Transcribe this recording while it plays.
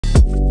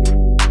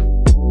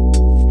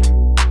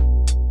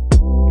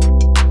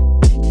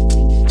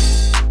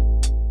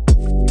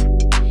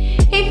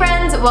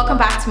welcome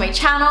back to my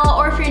channel,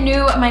 or if you're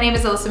new, my name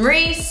is Alyssa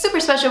Marie. Super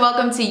special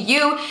welcome to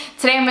you.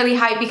 Today I'm really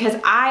hyped because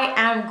I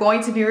am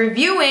going to be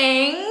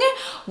reviewing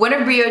one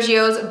of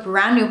Briogeo's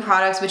brand new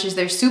products, which is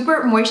their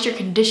Super Moisture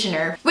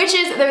Conditioner, which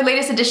is their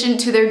latest addition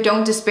to their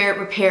Don't Despair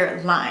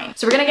Repair line.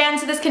 So we're gonna get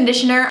into this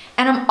conditioner,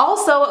 and I'm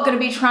also gonna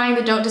be trying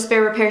the Don't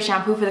Despair Repair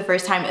shampoo for the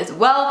first time as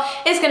well.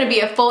 It's gonna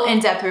be a full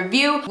in-depth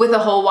review with a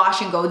whole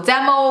wash and go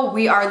demo.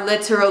 We are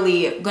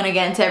literally gonna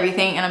get into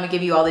everything, and I'm gonna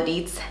give you all the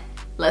deets.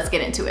 Let's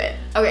get into it.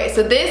 Okay,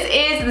 so this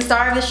is the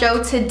star of the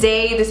show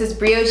today. This is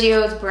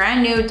Briogeo's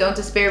brand new Don't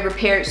Despair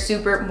Repair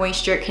Super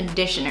Moisture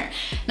Conditioner.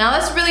 Now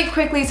let's really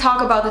quickly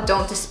talk about the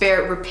Don't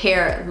Despair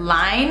Repair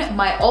line,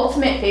 my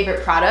ultimate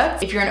favorite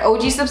product. If you're an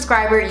OG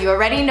subscriber, you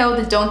already know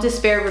the Don't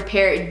Despair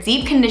Repair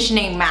Deep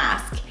Conditioning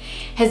Mask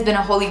has been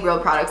a holy grail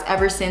product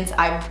ever since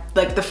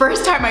the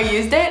first time I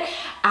used it.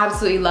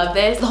 Absolutely love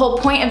this. The whole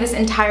point of this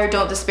entire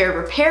Don't Despair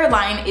Repair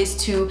line is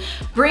to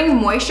bring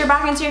moisture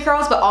back into your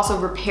curls, but also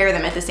repair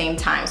them at the same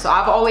time. So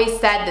I've always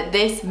said that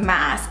this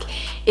mask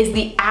is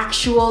the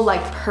actual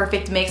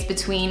perfect mix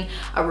between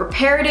a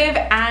reparative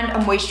and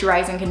a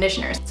moisturizing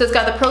conditioner. So it's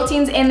got the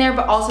proteins in there,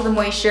 but also the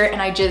moisture, and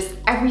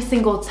every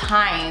single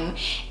time,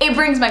 it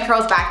brings my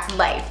curls back to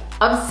life.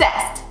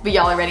 Obsessed, but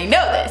y'all already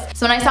know this.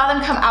 So when I saw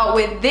them come out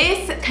with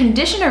this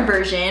conditioner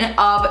version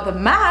of the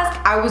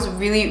mask, I was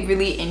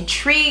really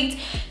intrigued,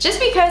 just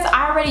because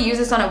I already use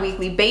this on a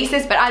weekly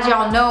basis, but as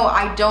y'all know,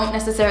 I don't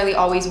necessarily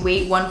always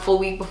wait one full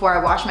week before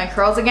I wash my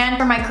curls again.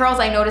 For my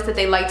curls, I noticed that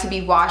they like to be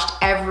washed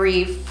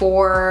every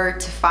 4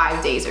 to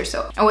 5 days or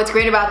so. And what's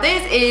great about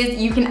this is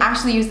you can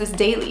actually use this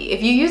daily.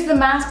 If you use the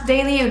mask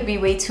daily, it would be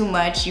way too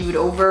much. You would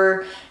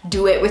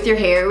overdo it with your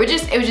hair. It would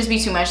just be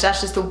too much.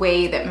 That's just the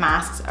way that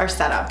masks are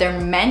set up. They're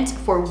meant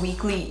for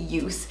weekly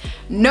use.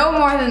 No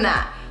more than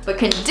that. But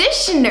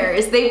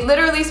conditioners, they've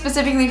literally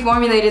specifically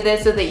formulated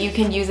this so that you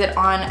can use it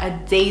on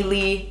a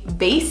daily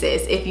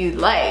basis if you'd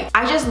like.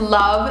 I just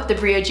love the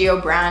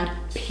Briogeo brand,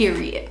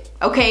 period.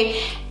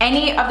 Okay,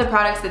 any of the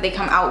products that they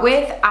come out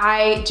with,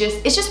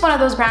 it's just one of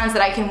those brands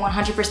that I can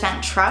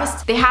 100%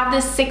 trust. They have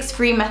this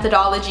 6-free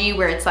methodology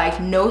where it's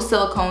no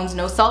silicones,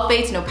 no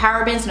sulfates, no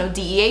parabens, no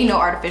DEA, no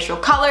artificial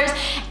colors,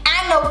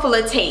 and no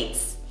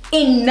phthalates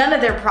in none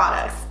of their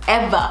products,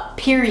 ever,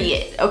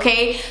 period,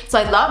 okay? So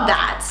I love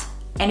that.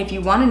 And if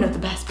you wanna know the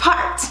best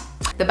part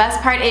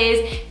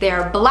is they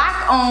are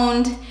Black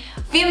owned,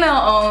 female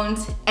owned,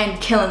 and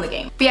killing the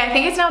game. But yeah, I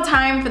think it's now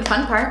time for the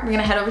fun part. We're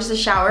gonna head over to the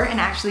shower and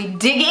actually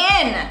dig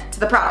in to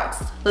the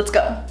products. Let's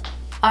go.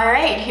 All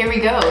right, here we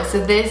go.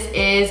 So this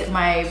is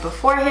my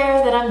before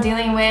hair that I'm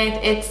dealing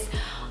with.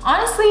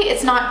 Honestly,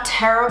 it's not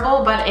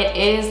terrible, but it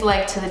is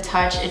to the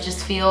touch, it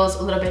just feels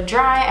a little bit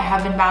dry. I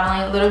have been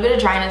battling a little bit of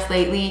dryness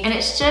lately, and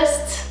it's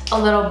just a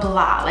little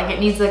blah.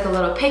 It needs a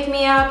little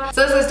pick-me-up.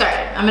 So let's get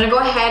started. I'm gonna go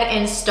ahead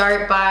and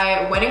start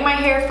by wetting my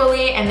hair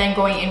fully and then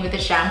going in with the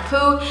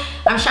shampoo.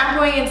 I'm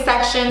shampooing in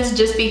sections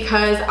just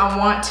because I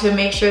want to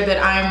make sure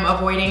that I'm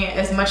avoiding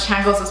as much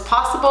tangles as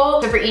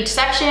possible. So for each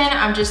section,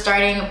 I'm just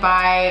starting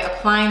by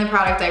applying the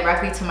product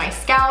directly to my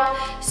scalp,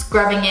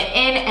 scrubbing it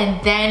in,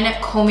 and then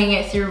combing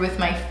it through with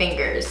my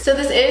fingers. So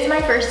this is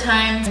my first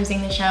time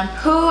using the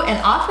shampoo,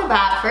 and off the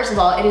bat, first of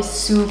all, it is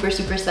super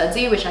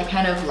sudsy, which I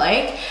kind of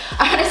like.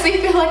 I honestly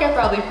feel like I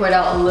probably poured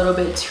out a little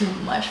bit too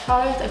much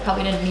product. I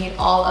probably didn't need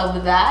all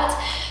of that.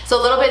 So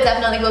a little bit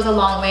definitely goes a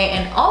long way.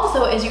 And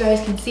also, as you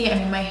guys can see, I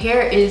mean, my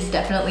hair is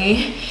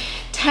definitely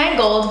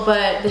tangled,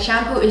 but the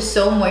shampoo is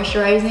so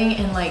moisturizing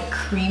and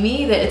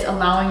creamy that it's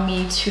allowing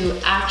me to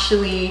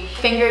actually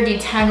finger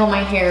detangle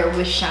my hair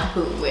with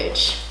shampoo,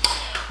 which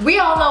we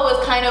all know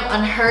is kind of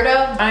unheard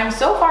of. I'm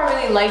so far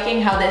really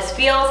liking how this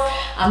feels.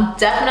 I'm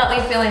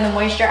definitely feeling the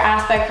moisture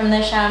aspect from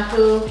this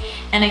shampoo.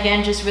 And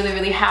again, just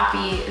really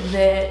happy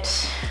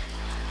that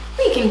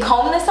we can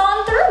comb this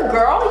on through,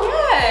 girl,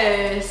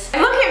 yes.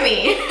 Look at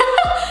me.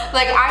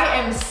 I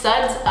am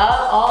suds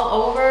up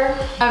all over.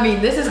 I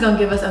mean, this is gonna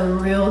give us a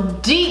real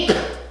deep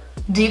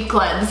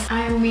cleanse.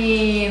 I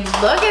mean,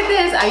 look at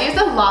this. I used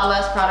a lot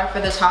less product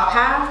for the top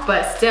half,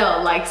 but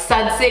still,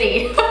 Sud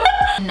City.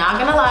 Not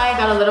gonna lie, I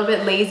got a little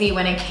bit lazy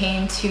when it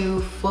came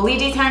to fully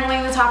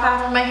detangling the top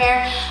half of my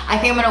hair. I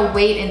think I'm gonna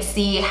wait and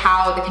see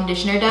how the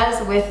conditioner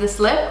does with the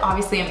slip.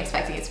 Obviously, I'm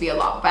expecting it to be a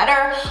lot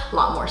better, a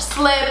lot more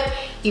slip,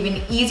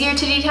 even easier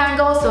to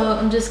detangle, so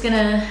I'm just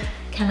gonna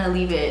kind of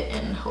leave it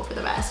and hope for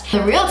the best.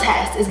 The real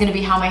test is gonna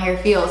be how my hair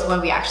feels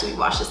when we actually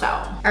wash this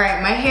out. All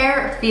right, my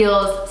hair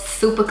feels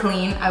super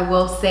clean, I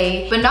will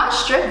say, but not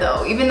stripped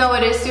though. Even though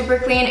it is super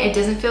clean, it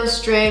doesn't feel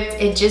stripped.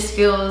 It just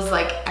feels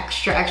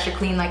extra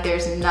clean,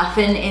 there's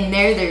nothing in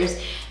there. There's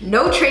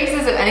no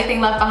traces of anything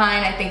left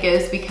behind. I think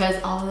it's because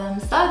all of them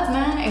suds,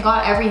 man. It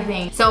got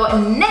everything. So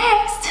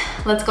next,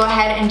 let's go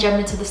ahead and jump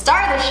into the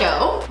star of the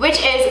show, which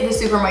is the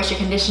Super Moisture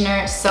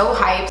Conditioner. So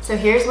hyped. So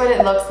here's what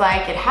it looks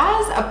like. It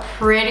has a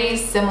pretty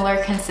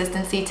similar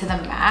consistency to the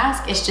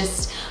mask. It's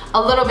just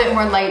a little bit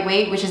more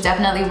lightweight, which is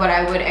definitely what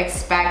I would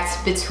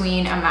expect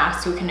between a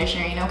mask to a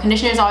conditioner. You know,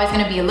 conditioner is always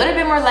gonna be a little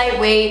bit more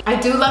lightweight. I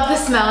do love the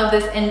smell of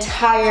this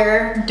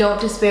entire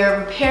Don't Despair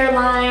repair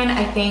line.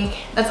 I think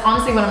that's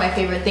honestly one of my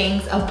favorite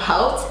things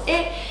about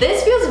it.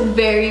 This feels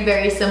very,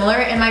 very similar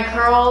in my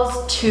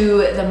curls to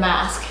the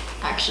mask,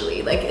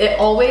 actually. Like, it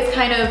always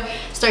kind of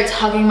starts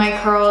hugging my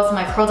curls,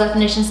 my curl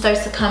definition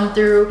starts to come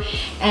through,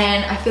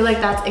 and I feel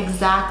like that's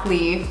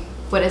exactly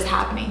what is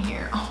happening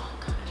here. Oh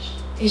my gosh.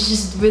 It's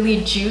just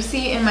really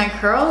juicy in my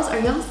curls. Are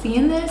y'all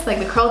seeing this? Like,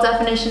 the curl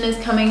definition is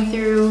coming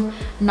through.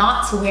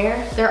 Knots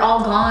where? They're all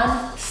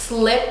gone.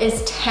 Slip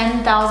is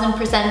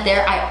 10,000%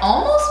 there. I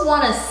almost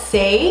wanna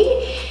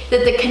say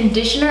that the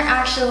conditioner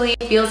actually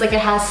feels like it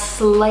has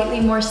slightly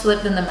more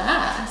slip than the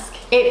mask.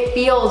 It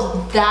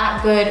feels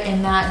that good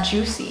and that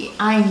juicy.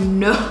 I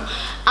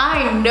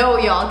know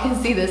y'all can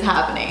see this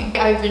happening.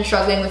 I've been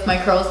struggling with my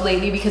curls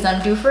lately because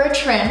I'm due for a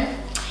trim.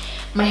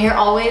 My hair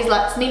always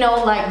lets me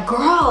know, like,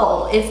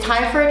 girl, it's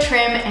time for a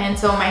trim, and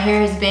so my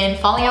hair has been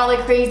falling out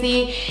like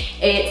crazy.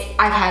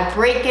 I've had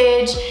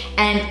breakage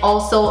and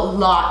also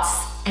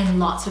lots and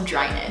lots of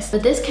dryness.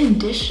 But this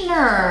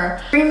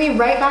conditioner bring me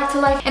right back to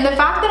life. And the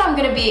fact that I'm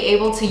gonna be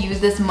able to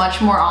use this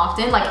much more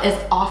often, like as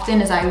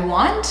often as I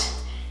want,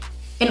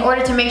 in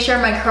order to make sure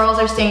my curls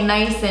are staying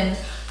nice and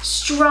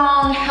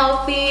strong,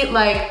 healthy,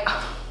 like,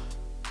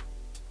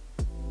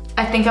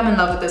 I think I'm in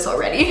love with this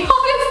already,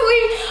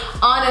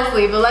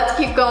 honestly, but let's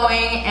keep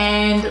going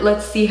and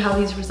let's see how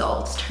these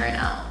results turn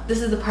out.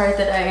 This is the part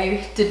that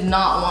I did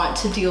not want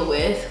to deal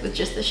with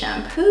just the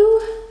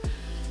shampoo.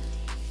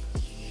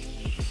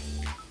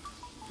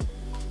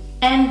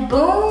 And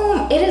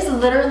boom, it is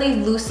literally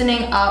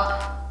loosening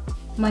up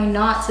my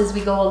knots as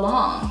we go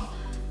along.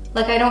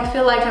 Like, I don't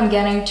feel like I'm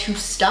getting too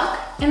stuck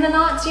in the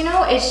knots, you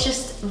know? It's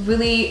just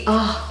really,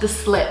 the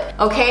slip,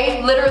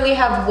 okay? Literally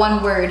have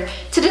one word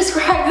to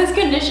describe this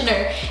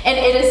conditioner, and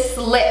it is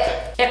slip.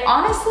 It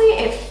honestly,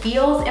 it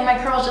feels in my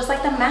curls just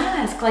like the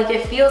mask. Like,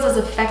 it feels as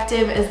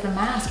effective as the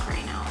mask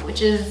right now,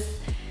 which is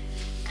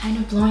kind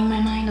of blowing my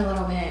mind a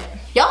little bit.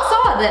 Y'all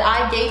saw that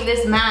I gave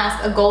this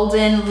mask a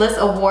Golden List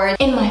Award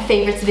in my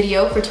favorites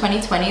video for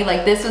 2020.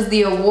 Like, this was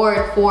the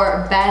award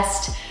for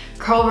best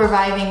curl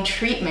reviving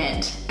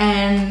treatment,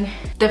 and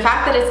the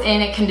fact that it's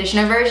in a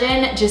conditioner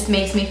version just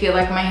makes me feel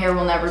like my hair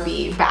will never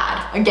be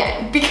bad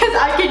again, because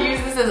I can use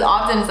this as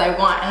often as I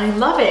want, and I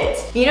love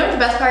it. You know what the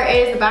best part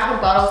is? The back of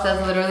the bottle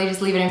says literally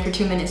just leave it in for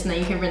 2 minutes and then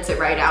you can rinse it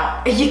right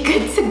out. You're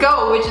good to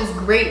go, which is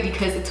great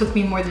because it took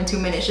me more than 2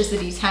 minutes just to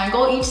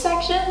detangle each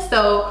section,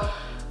 so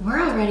we're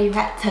already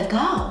ready to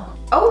go.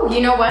 Oh,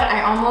 you know what?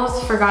 I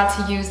almost forgot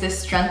to use this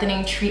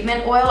strengthening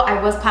treatment oil.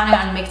 I was planning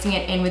on mixing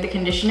it in with the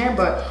conditioner,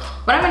 but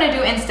what I'm gonna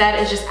do instead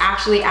is just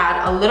actually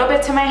add a little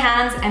bit to my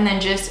hands and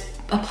then just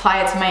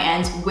apply it to my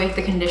ends with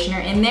the conditioner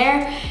in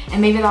there, and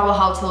maybe that will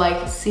help to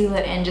like seal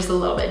it in just a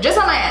little bit, just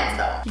on my ends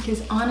though.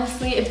 Because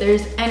honestly, if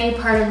there's any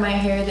part of my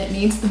hair that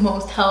needs the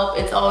most help,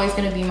 it's always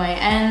gonna be my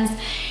ends.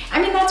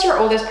 I mean, that's your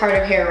oldest part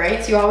of hair,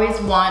 right? So you always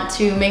want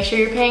to make sure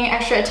you're paying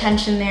extra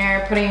attention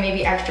there, putting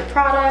maybe extra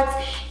products,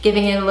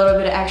 giving it a little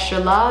bit of extra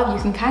love.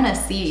 You can kind of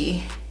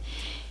see,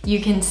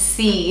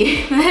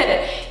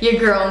 that your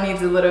girl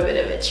needs a little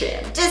bit of a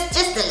trim. Just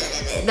a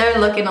little bit. They're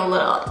looking a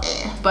little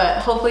but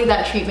hopefully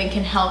that treatment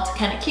can help to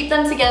kind of keep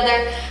them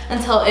together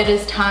until it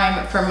is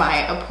time for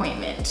my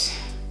appointment.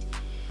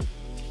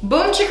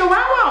 Boom chicka wow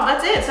wow,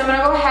 that's it. So I'm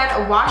gonna go ahead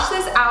and wash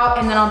this out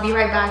and then I'll be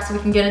right back so we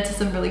can get into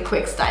some really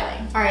quick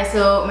styling. All right,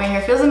 so my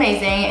hair feels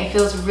amazing. It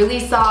feels really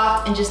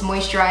soft and just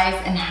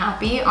moisturized and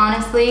happy,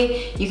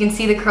 honestly. You can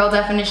see the curl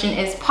definition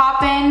is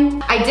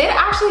poppin'. I did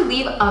actually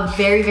leave a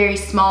very, very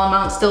small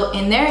amount still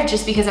in there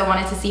just because I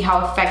wanted to see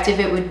how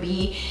effective it would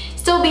be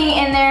still being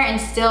in there and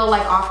still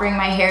like offering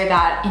my hair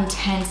that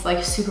intense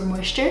like super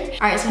moisture.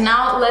 All right, so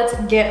now let's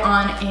get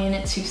on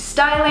into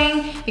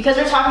styling. Because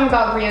we're talking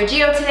about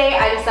Briogeo today,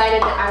 I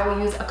decided that I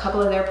will use a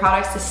couple of their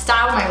products to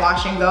style my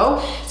wash and go.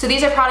 So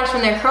these are products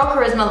from their Curl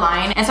Charisma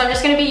line, and so I'm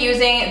just gonna be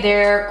using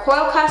their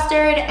Coil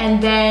Custard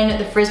and then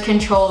the Frizz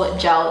Control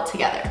Gel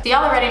together. So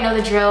y'all already know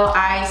the drill.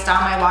 I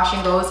style my wash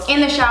and goes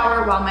in the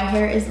shower while my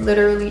hair is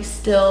literally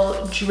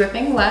still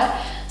dripping wet.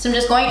 So I'm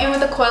just going in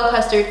with the Coil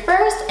Custard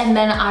first, and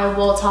then I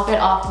will top it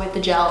off with the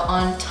gel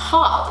on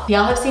top.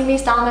 Y'all have seen me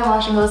style my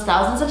wash and goes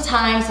thousands of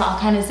times, so I'll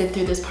kind of zip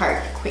through this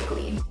part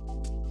quickly.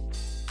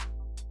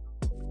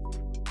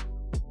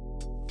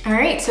 All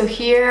right, so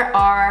here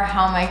are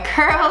how my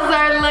curls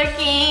are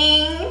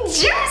looking.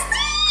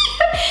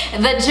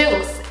 Juicy! The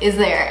juice is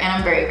there, and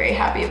I'm very, very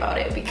happy about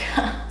it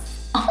because,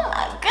 oh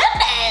my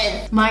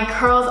goodness! My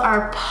curls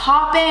are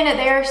popping.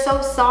 They are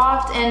so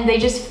soft and they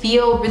just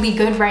feel really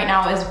good right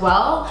now as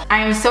well.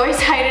 I am so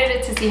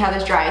excited to see how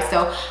this dries.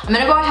 So I'm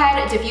gonna go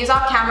ahead, diffuse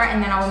off camera,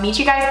 and then I will meet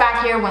you guys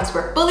back here once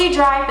we're fully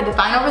dry for the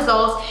final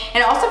results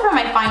and also for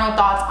my final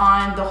thoughts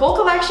on the whole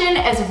collection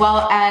as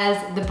well as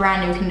the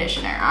brand new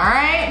conditioner, all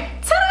right?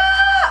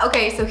 Ta-da!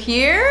 Okay, so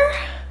here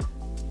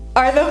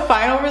are the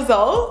final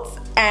results,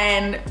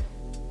 and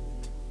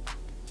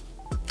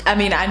I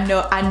mean, I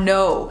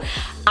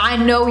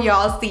know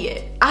y'all see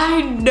it.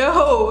 I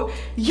know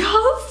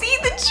y'all see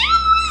the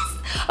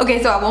juice.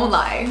 Okay, so I won't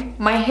lie.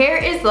 My hair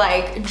is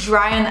like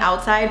dry on the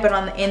outside, but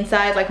on the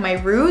inside, like my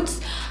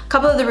roots, a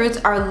couple of the roots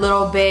are a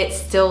little bit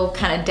still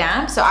kind of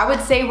damp. So I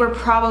would say we're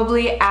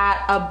probably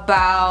at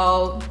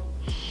about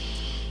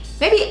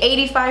maybe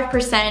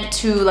 85%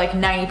 to like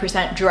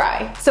 90%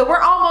 dry. So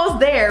we're almost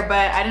there,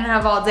 but I didn't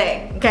have all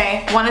day,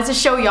 okay? Wanted to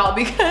show y'all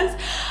because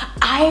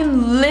I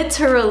am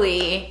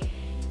literally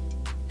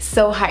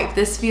so hyped.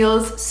 This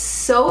feels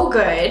so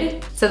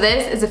good. So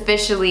this is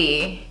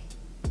officially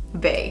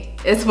bae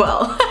as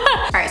well.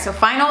 All right, so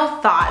final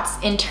thoughts.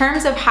 In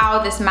terms of how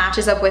this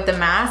matches up with the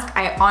mask,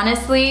 I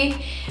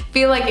honestly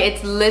feel like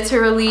it's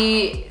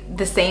literally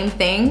the same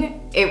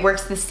thing. It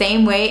works the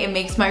same way. It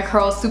makes my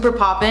curls super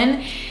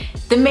poppin'.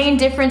 The main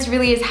difference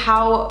really is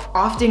how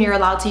often you're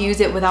allowed to use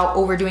it without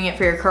overdoing it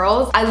for your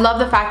curls. I love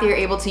the fact that you're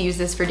able to use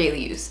this for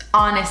daily use,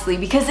 honestly,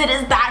 because it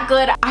is that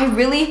good. I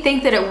really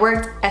think that it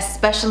worked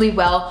especially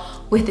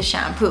well with the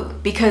shampoo,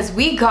 because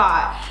we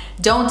got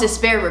don't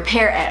despair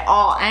repair at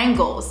all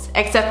angles,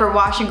 except for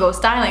wash and go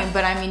styling.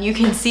 But I mean, you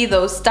can see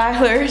those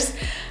stylers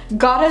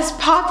got us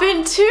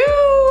poppin' too.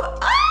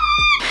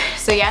 Ah!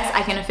 So yes,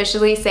 I can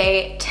officially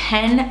say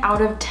 10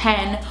 out of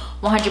 10,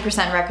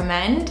 100%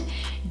 recommend.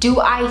 Do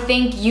I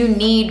think you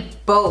need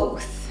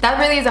both? That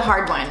really is a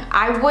hard one.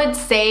 I would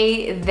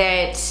say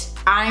that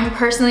I'm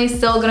personally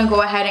still gonna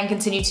go ahead and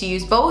continue to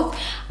use both.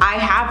 I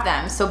have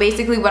them. So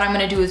basically what I'm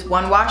gonna do is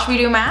one wash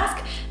redo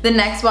mask, the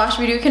next wash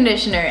redo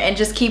conditioner, and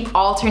just keep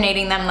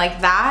alternating them like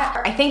that.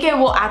 I think it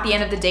will, at the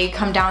end of the day,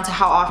 come down to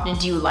how often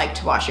do you like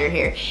to wash your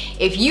hair.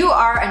 If you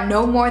are a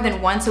no more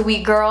than once a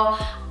week girl,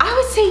 I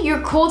would say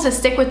you're cool to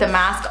stick with the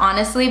mask,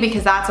 honestly,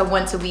 because that's a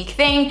once a week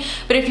thing.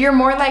 But if you're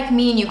more like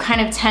me and you kind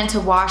of tend to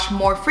wash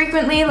more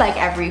frequently, like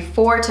every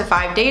 4 to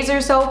 5 days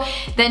or so,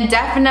 then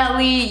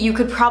definitely you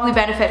could probably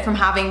benefit from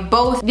having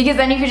both, because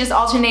then you could just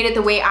alternate it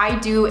the way I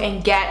do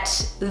and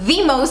get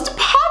the most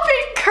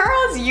poppin'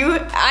 curls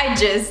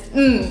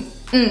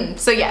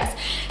So yes,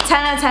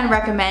 10 out of 10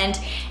 recommend.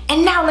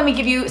 And now let me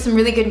give you some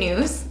really good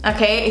news,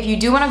 okay? If you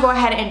do wanna go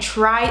ahead and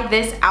try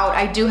this out,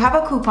 I do have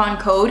a coupon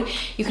code.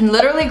 You can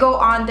literally go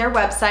on their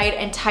website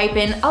and type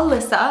in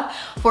Alyssa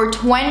for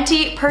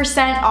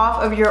 20%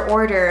 off of your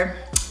order.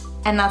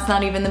 And that's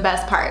not even the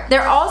best part.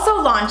 They're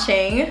also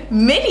launching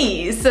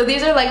minis. So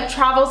these are like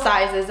travel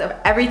sizes of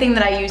everything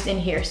that I use in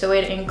here. So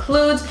it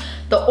includes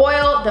the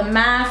oil, the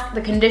mask,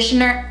 the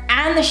conditioner,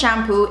 and the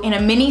shampoo in a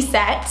mini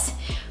set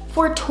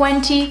for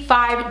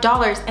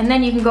 $25, and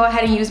then you can go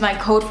ahead and use my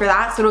code for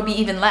that, so it'll be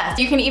even less.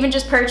 You can even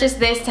just purchase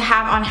this to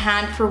have on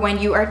hand for when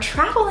you are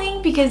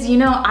traveling, because you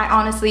know, I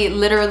honestly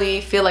literally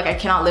feel like I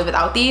cannot live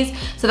without these,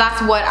 so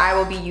that's what I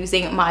will be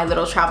using my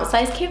little travel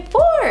size kit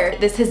for.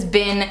 This has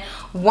been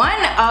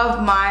one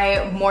of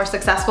my more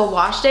successful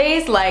wash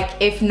days, like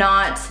if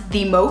not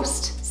the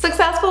most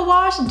successful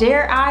wash,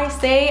 dare I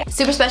say.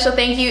 Super special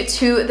thank you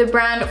to the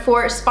brand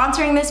for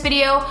sponsoring this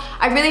video.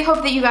 I really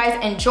hope that you guys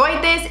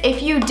enjoyed this.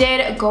 If you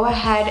did, go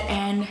ahead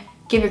and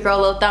give your girl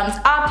a little thumbs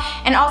up.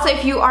 And also,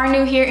 if you are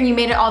new here and you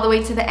made it all the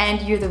way to the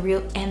end, you're the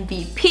real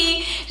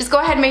MVP. Just go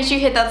ahead and make sure you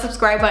hit that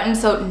subscribe button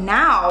so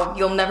now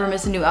you'll never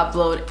miss a new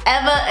upload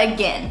ever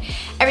again.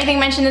 Everything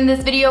mentioned in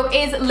this video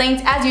is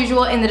linked as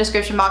usual in the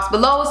description box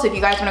below, so if you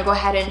guys want to go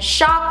ahead and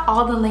shop,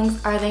 all the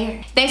links are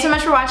there. Thanks so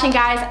much for watching,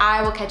 guys.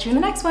 I will catch you in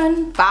the next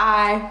one.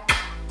 Bye.